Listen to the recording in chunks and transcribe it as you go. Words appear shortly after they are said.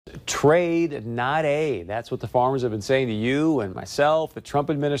Trade, not aid. That's what the farmers have been saying to you and myself, the Trump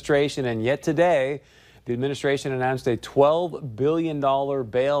administration, and yet today, the administration announced a $12 billion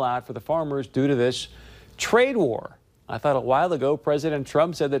bailout for the farmers due to this trade war. I thought a while ago, President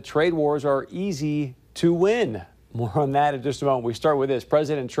Trump said that trade wars are easy to win. More on that in just a moment. We start with this.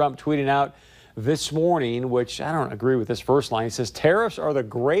 President Trump tweeting out this morning, which I don't agree with this first line. He says, tariffs are the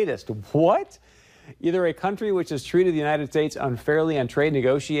greatest. What? Either a country which has treated the United States unfairly on trade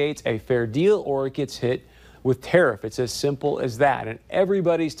negotiates a fair deal, or it gets hit with tariff. It's as simple as that. And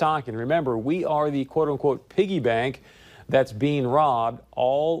everybody's talking. Remember, we are the quote-unquote piggy bank that's being robbed.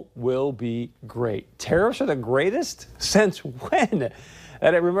 All will be great. Tariffs are the greatest? Since when?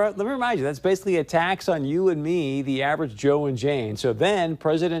 Let me remind you, that's basically a tax on you and me, the average Joe and Jane. So then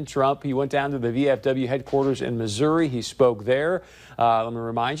President Trump, he went down to the VFW headquarters in Missouri. He spoke there. Let me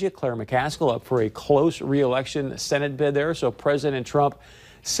remind you, Claire McCaskill up for a close re-election Senate bid there. So President Trump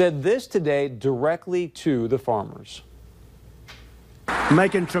said this today directly to the farmers.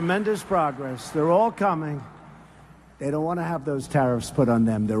 Making tremendous progress. They're all coming. They don't want to have those tariffs put on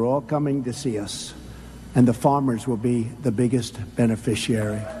them. They're all coming to see us. And the farmers will be the biggest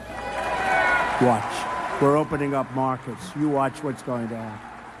beneficiary. Watch. We're opening up markets. You watch what's going to happen.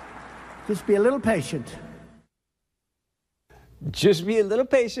 Just be a little patient. Just be a little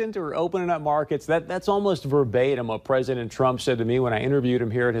patient. We're opening up markets. That's almost verbatim what President Trump said to me when I interviewed him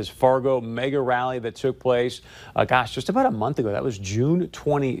here at his Fargo mega rally that took place, just about a month ago. That was June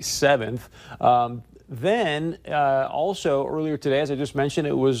 27th. Then also earlier today, as I just mentioned,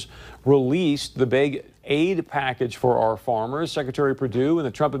 it was released, the big aid package for our farmers. Secretary Perdue and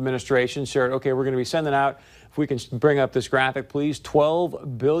the Trump administration shared, okay, we're going to be sending out, if we can bring up this graphic, please,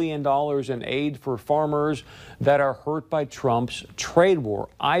 $12 billion in aid for farmers that are hurt by Trump's trade war.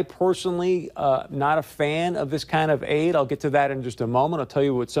 I personally, not a fan of this kind of aid. I'll get to that in just a moment. I'll tell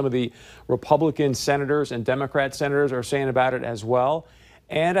you what some of the Republican senators and Democrat senators are saying about it as well.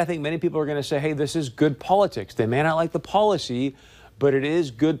 And I think many people are going to say, hey, this is good politics. They may not like the policy, but it is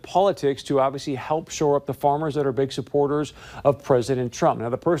good politics to obviously help shore up the farmers that are big supporters of President Trump. Now,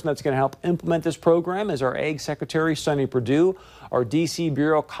 the person that's going to help implement this program is our Ag Secretary, Sonny Perdue. Our D.C.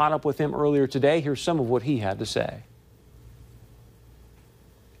 Bureau caught up with him earlier today. Here's some of what he had to say.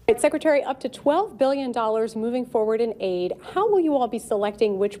 Secretary, up to $12 billion moving forward in aid. How will you all be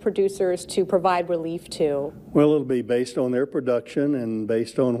selecting which producers to provide relief to? Well, it'll be based on their production and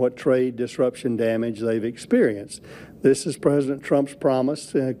based on what trade disruption damage they've experienced. This is President Trump's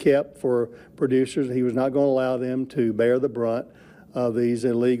promise kept for producers. He was not going to allow them to bear the brunt of these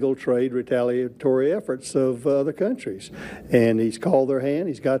illegal trade retaliatory efforts of other countries. And he's called their hand,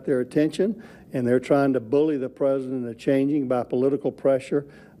 he's got their attention, and they're trying to bully the president into changing by political pressure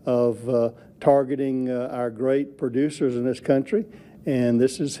of targeting our great producers in this country, and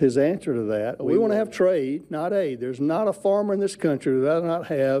this is his answer to that. We want to have trade, not aid. There's not a farmer in this country that does not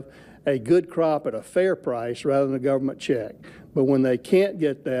have a good crop at a fair price rather than a government check. But when they can't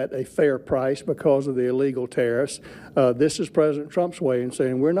get that, a fair price because of the illegal tariffs, this is President Trump's way in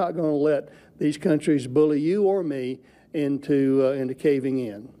saying we're not going to let these countries bully you or me into caving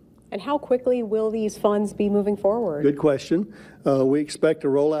in. And how quickly will these funds be moving forward? Good question. We expect to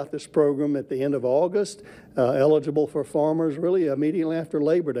roll out this program at the end of August, eligible for farmers really immediately after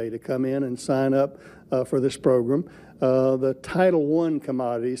Labor Day to come in and sign up for this program. The Title I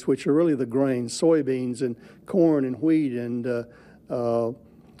commodities, which are really the grains, soybeans and corn and wheat and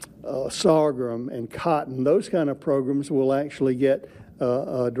sorghum and cotton, those kind of programs will actually get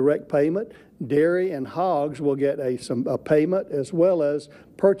a direct payment. Dairy and hogs will get a payment as well as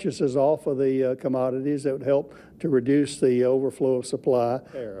purchases off of the commodities that would help to reduce the overflow of supply.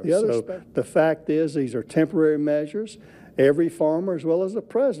 The fact is these are temporary measures. Every farmer as well as the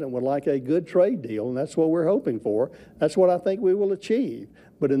president would like a good trade deal, and that's what we're hoping for. That's what I think we will achieve.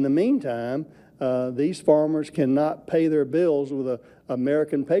 But in the meantime, these farmers cannot pay their bills with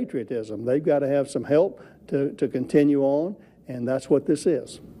American patriotism. They've got to have some help to continue on, and that's what this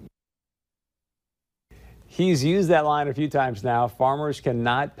is. He's used that line a few times now. Farmers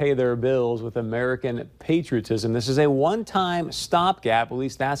cannot pay their bills with American patriotism. This is a one-time stopgap. At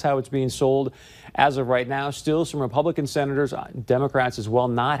least that's how it's being sold as of right now. Still, some Republican senators, Democrats as well,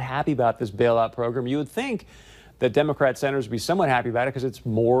 not happy about this bailout program. You would think that Democrat senators would be somewhat happy about it because it's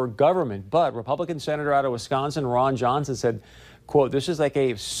more government. But Republican Senator out of Wisconsin, Ron Johnson, said, quote, this is like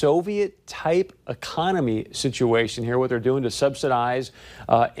a Soviet-type economy situation here, what they're doing to subsidize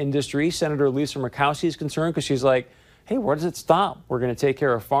industry. Senator Lisa Murkowski is concerned because she's like, hey, where does it stop? We're going to take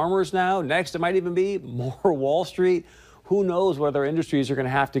care of farmers now. Next, it might even be more Wall Street. Who knows whether industries are going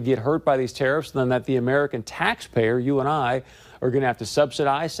to have to get hurt by these tariffs, and then that the American taxpayer, you and I, are going to have to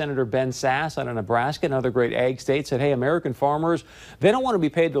subsidize. Senator Ben Sasse out of Nebraska, another great ag state, said, hey, American farmers, they don't want to be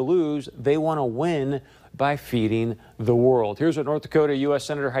paid to lose. They want to win by feeding the world. Here's what North Dakota U.S.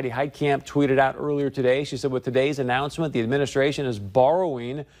 Senator Heidi Heitkamp tweeted out earlier today. She said, with today's announcement, the administration is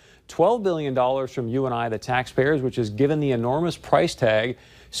borrowing $12 billion from you and I, the taxpayers, which is, given the enormous price tag,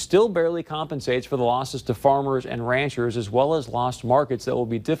 still barely compensates for the losses to farmers and ranchers, as well as lost markets that will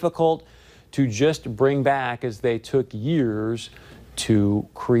be difficult to just bring back as they took years to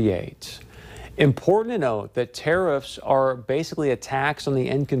create. Important to note that tariffs are basically a tax on the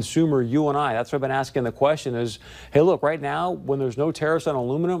end consumer, you and I. That's what I've been asking the question is, hey, look, right now, when there's no tariffs on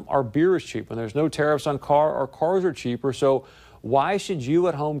aluminum, our beer is cheap. When there's no tariffs on our cars are cheaper. So why should you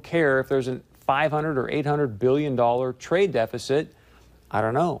at home care if there's a $500 or $800 billion trade deficit? I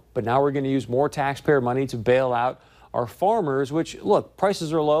don't know. But now we're going to use more taxpayer money to bail out our farmers, which, look,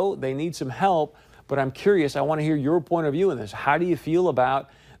 prices are low. They need some help. But I'm curious. I want to hear your point of view on this. How do you feel about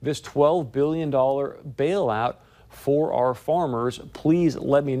this $12 billion bailout for our farmers? Please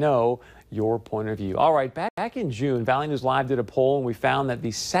let me know your point of view. All right, back in June, Valley News Live did a poll, and we found that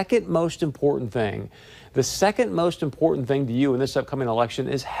the second most important thing to you in this upcoming election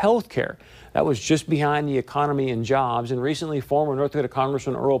is health care. That was just behind the economy and jobs. And recently, former North Dakota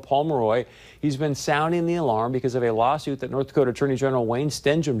Congressman Earl Pomeroy, he's been sounding the alarm because of a lawsuit that North Dakota Attorney General Wayne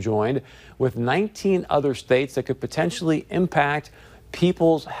Stenehjem joined with 19 other states that could potentially impact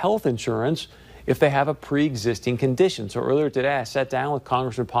people's health insurance if they have a pre-existing condition. So earlier today, I sat down with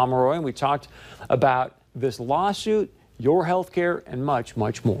Congressman Pomeroy and we talked about this lawsuit, your health care, and much,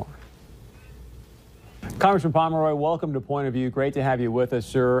 much more. Congressman Pomeroy, welcome to Point of View. Great to have you with us,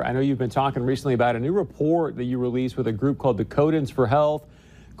 sir. I know you've been talking recently about a new report that you released with a group called Dakotans for Health,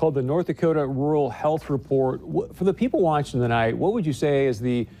 called the North Dakota Rural Health Report. For the people watching tonight, what would you say is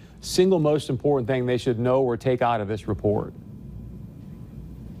the single most important thing they should know or take out of this report?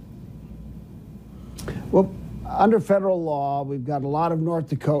 Well, under federal law, we've got a lot of North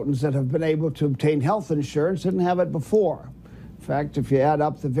Dakotans that have been able to obtain health insurance, didn't have it before. In fact, if you add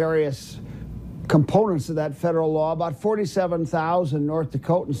up the various components of that federal law, about 47,000 North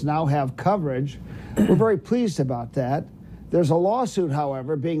Dakotans now have coverage. We're very pleased about that. There's a lawsuit,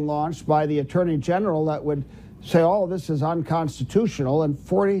 however, being launched by the Attorney General that would say all of this is unconstitutional, and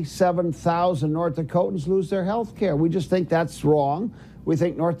 47,000 North Dakotans lose their health care. We just think that's wrong. We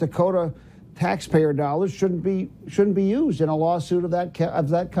think North Dakota taxpayer dollars shouldn't be used in a lawsuit of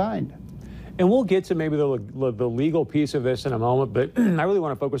that kind. And we'll get to maybe the legal piece of this in a moment, but I really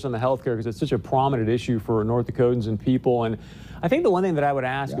want to focus on the health care because it's such a prominent issue for North Dakotans and people. And I think the one thing that I would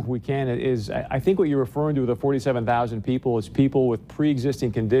ask, if we can, is I think what you're referring to with the 47,000 people is people with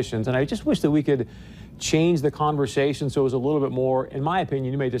pre-existing conditions. And I just wish that we could change the conversation so it was a little bit more, in my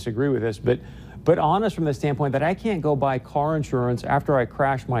opinion, you may disagree with this, but honest from the standpoint that I can't go buy car insurance after I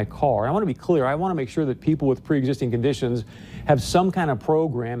crash my car. I want to be clear. I want to make sure that people with pre-existing conditions have some kind of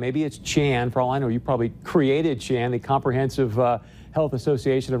program. Maybe it's CHAN. For all I know, you probably created CHAN, the Comprehensive Health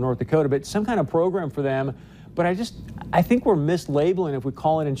Association of North Dakota, but some kind of program for them. But I think we're mislabeling if we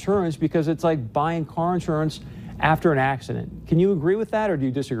call it insurance because it's like buying car insurance after an accident. Can you agree with that, or do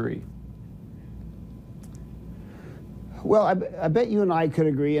you disagree? Well, I bet you and I could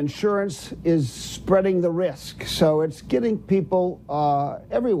agree. Insurance is spreading the risk. So it's getting people,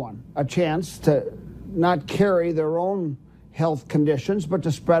 everyone, a chance to not carry their own health conditions, but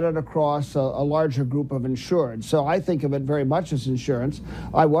to spread it across a larger group of insured. So I think of it very much as insurance.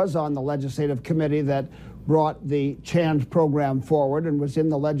 I was on the legislative committee that brought the CHAN program forward and was in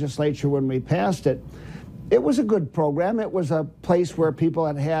the legislature when we passed it. It was a good program. It was a place where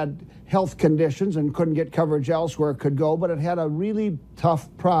people had health conditions and couldn't get coverage elsewhere could go, but it had a really tough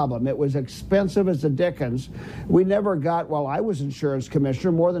problem. It was expensive as the dickens. We never got, while I was insurance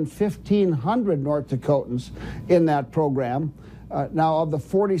commissioner, more than 1,500 North Dakotans in that program. Now, of the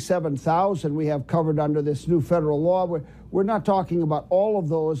 47,000 we have covered under this new federal law, we're not talking about all of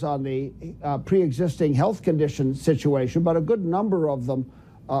those on the pre-existing health condition situation, but a good number of them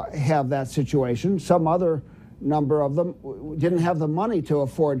have that situation. Some other number of them didn't have the money to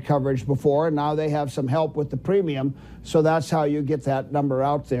afford coverage before, and now they have some help with the premium. So that's how you get that number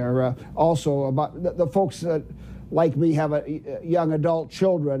out there. Also, about the folks that, like me, have young adult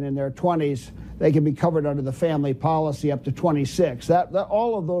children in their 20s, they can be covered under the family policy up to 26.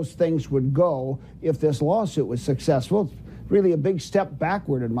 All of those things would go if this lawsuit was successful. It's really a big step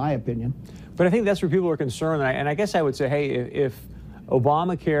backward, in my opinion. But I think that's where people are concerned. And I guess I would say, hey, if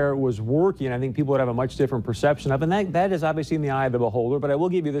Obamacare was working, I think people would have a much different perception of it. And that is obviously in the eye of the beholder. But I will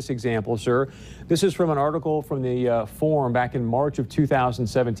give you this example, sir. This is from an article from the Forum back in March of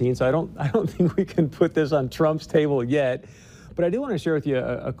 2017. So I don't think we can put this on Trump's table yet. But But I do want to share with you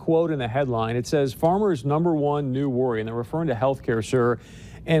a quote in the headline. It says, farmers' #1 new worry, and they're referring to healthcare, sir.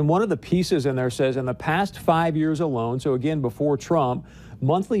 And one of the pieces in there says, in the past 5 years alone, so again, before Trump,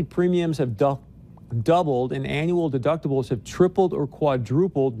 monthly premiums have doubled and annual deductibles have tripled or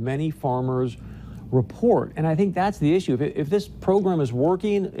quadrupled, many farmers report. And I think that's the issue. If this program is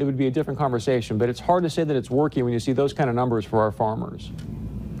working, it would be a different conversation. But it's hard to say that it's working when you see those kind of numbers for our farmers.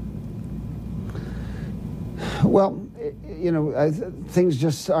 Well, you know, things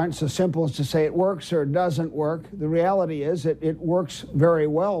just aren't so simple as to say it works or it doesn't work. The reality is it works very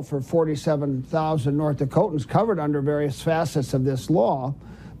well for 47,000 North Dakotans covered under various facets of this law.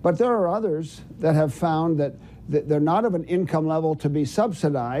 But there are others that have found that they're not of an income level to be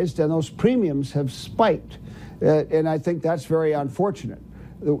subsidized, and those premiums have spiked. And I think that's very unfortunate.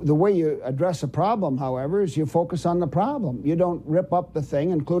 The way you address a problem, however, is you focus on the problem. You don't rip up the thing,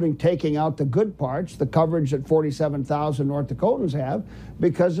 including taking out the good parts, the coverage that 47,000 North Dakotans have,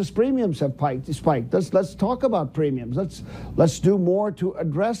 because the premiums have spiked. Let's talk about premiums. Let's do more to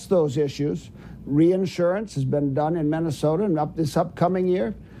address those issues. Reinsurance has been done in Minnesota and this upcoming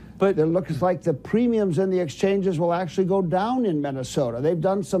year. But it looks like the premiums in the exchanges will actually go down in Minnesota. They've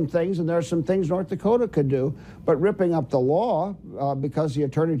done some things, and there are some things North Dakota could do. But ripping up the law because the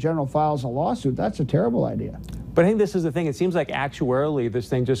Attorney General files a lawsuit, that's a terrible idea. But I think this is the thing. It seems like actuarially this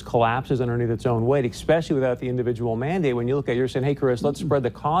thing just collapses underneath its own weight, especially without the individual mandate. When you look at it, you're saying, hey, Chris, let's spread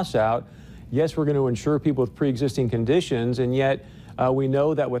the costs out. Yes, we're going to insure people with pre-existing conditions, and yet we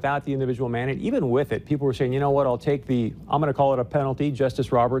know that without the individual mandate, even with it, people were saying, you know what, I'm going to call it a penalty.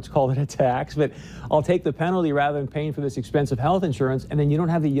 Justice Roberts called it a tax, but I'll take the penalty rather than paying for this expensive health insurance. And then you don't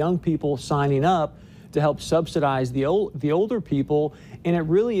have the young people signing up to help subsidize the older people. And it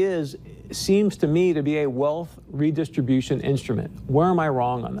really seems to me to be a wealth redistribution instrument. Where am I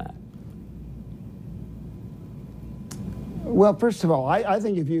wrong on that? Well, first of all, I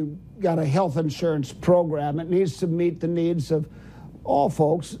think if you got a health insurance program, it needs to meet the needs of all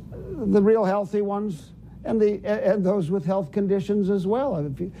folks, the real healthy ones and those with health conditions as well.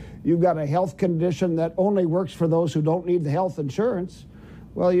 If you've got a health condition that only works for those who don't need the health insurance,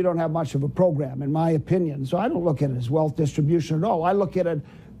 well, you don't have much of a program, in my opinion. So I don't look at it as wealth distribution at all. I look at it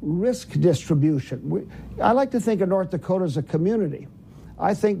risk distribution. I like to think of North Dakota as a community.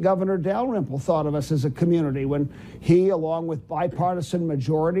 I think Governor Dalrymple thought of us as a community when he, along with bipartisan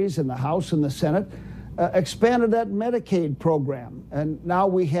majorities in the House and the Senate, expanded that Medicaid program. And now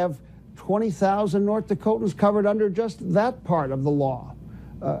we have 20,000 North Dakotans covered under just that part of the law.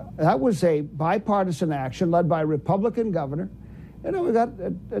 That was a bipartisan action led by a Republican governor. And then we got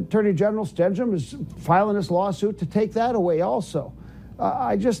Attorney General Stedgum is filing this lawsuit to take that away also.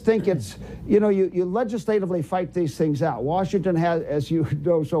 I just think it's, you legislatively fight these things out. Washington has, as you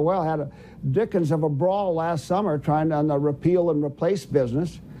know so well, had a dickens of a brawl last summer trying on the repeal and replace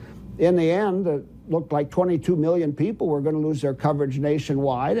business. In the end, it looked like 22 million people were going to lose their coverage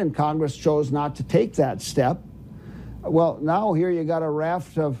nationwide, and Congress chose not to take that step. Well, now here you got a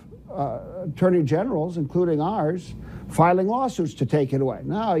raft of attorney generals, including ours, filing lawsuits to take it away.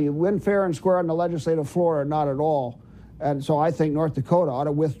 Now, you win fair and square on the legislative floor or not at all. And so I think North Dakota ought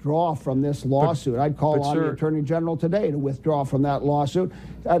to withdraw from this lawsuit. I'd call on the Attorney General today to withdraw from that lawsuit.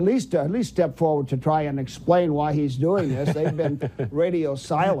 At least step forward to try and explain why he's doing this. They've been radio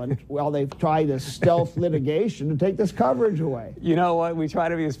silent while they've tried this stealth litigation to take this coverage away. You know what? We try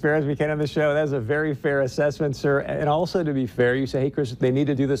to be as fair as we can on the show. That's a very fair assessment, sir. And also, to be fair, you say, hey, Chris, they need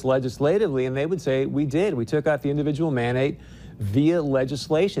to do this legislatively. And they would say, we did. We took out the individual mandate via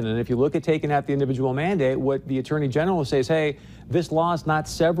legislation. And if you look at taking out the individual mandate, what the Attorney General says, hey, this law is not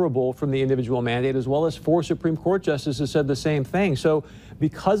severable from the individual mandate, as well as 4 Supreme Court justices said the same thing. So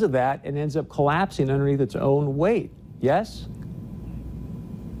because of that, it ends up collapsing underneath its own weight. Yes?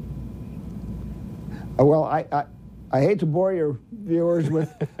 Well, I hate to bore your viewers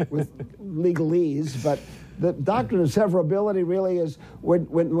with legalese, but the doctrine of severability really is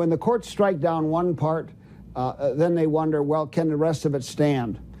when the courts strike down one part, then they wonder, well, can the rest of it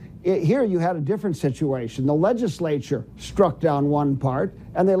stand? Here you had a different situation. The legislature struck down one part,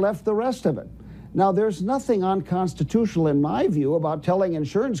 and they left the rest of it. Now, there's nothing unconstitutional, in my view, about telling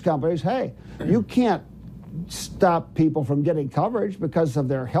insurance companies, hey, you can't stop people from getting coverage because of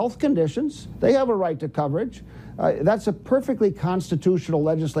their health conditions. They have a right to coverage. That's a perfectly constitutional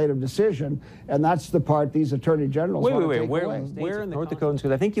legislative decision, and that's the part these attorney generals want to take away. Where in the North Dakotans,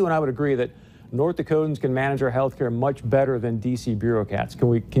 because I think you and I would agree that North Dakotans can manage our health care much better than D.C. bureaucrats.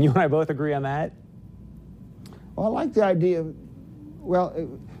 Can you and I both agree on that? Well, I like the idea.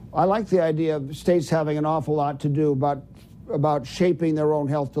 I like the idea of states having an awful lot to do, but about shaping their own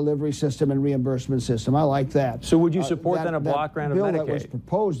health delivery system and reimbursement system. I like that. So would you support then a block grant of Medicaid? The bill that was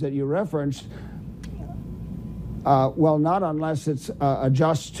proposed that you referenced, well, not unless it's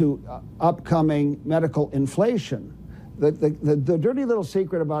adjusts to upcoming medical inflation. The dirty little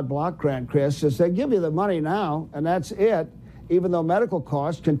secret about block grant, Chris, is they give you the money now, and that's it, even though medical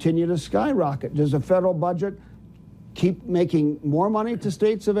costs continue to skyrocket. Does the federal budget keep making more money to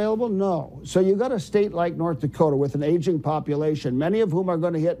states available? No. So you got a state like North Dakota with an aging population, many of whom are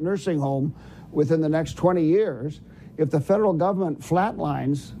going to hit nursing home within the next 20 years. If the federal government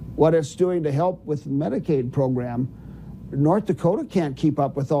flatlines what it's doing to help with the Medicaid program, North Dakota can't keep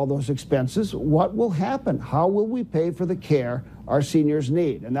up with all those expenses. What will happen? How will we pay for the care our seniors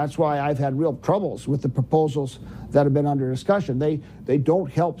need? And that's why I've had real troubles with the proposals that have been under discussion. They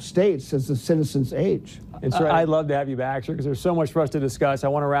don't help states as the citizens age. And so I'd love to have you back, sir, because there's so much for us to discuss. I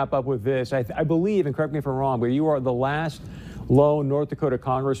want to wrap up with this. I believe, and correct me if I'm wrong, but you are the last lone North Dakota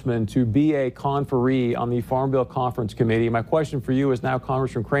congressman to be a conferee on the Farm Bill Conference Committee. My question for you as now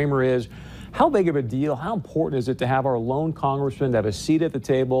Congressman Cramer is, how big of a deal, how important is it to have our lone congressman to have a seat at the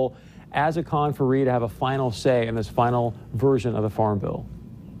table as a conferee to have a final say in this final version of the Farm Bill?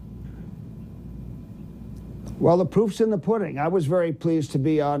 Well, the proof's in the pudding. I was very pleased to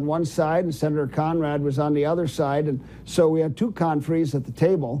be on one side, and Senator Conrad was on the other side, and so we had two conferees at the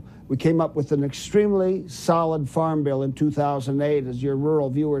table. We came up with an extremely solid farm bill in 2008, as your rural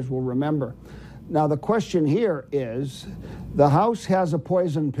viewers will remember. Now, the question here is, the House has a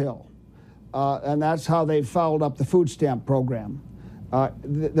poison pill, and that's how they fouled up the food stamp program.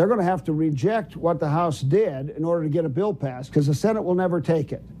 They're going to have to reject what the House did in order to get a bill passed, because the Senate will never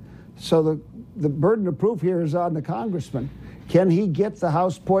take it. So the burden of proof here is on the congressman. Can he get the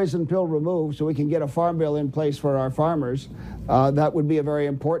House poison pill removed so we can get a farm bill in place for our farmers? That would be a very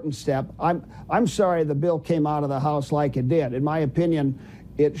important step. I'm sorry the bill came out of the House like it did. In my opinion,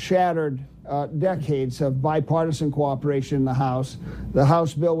 it shattered decades of bipartisan cooperation in the House. The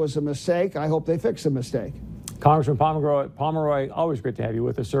House bill was a mistake. I hope they fix the mistake. Congressman Pomeroy, always great to have you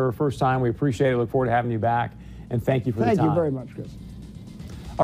with us, sir. First time. We appreciate it. Look forward to having you back. And thank you for the time. Thank you very much, Chris.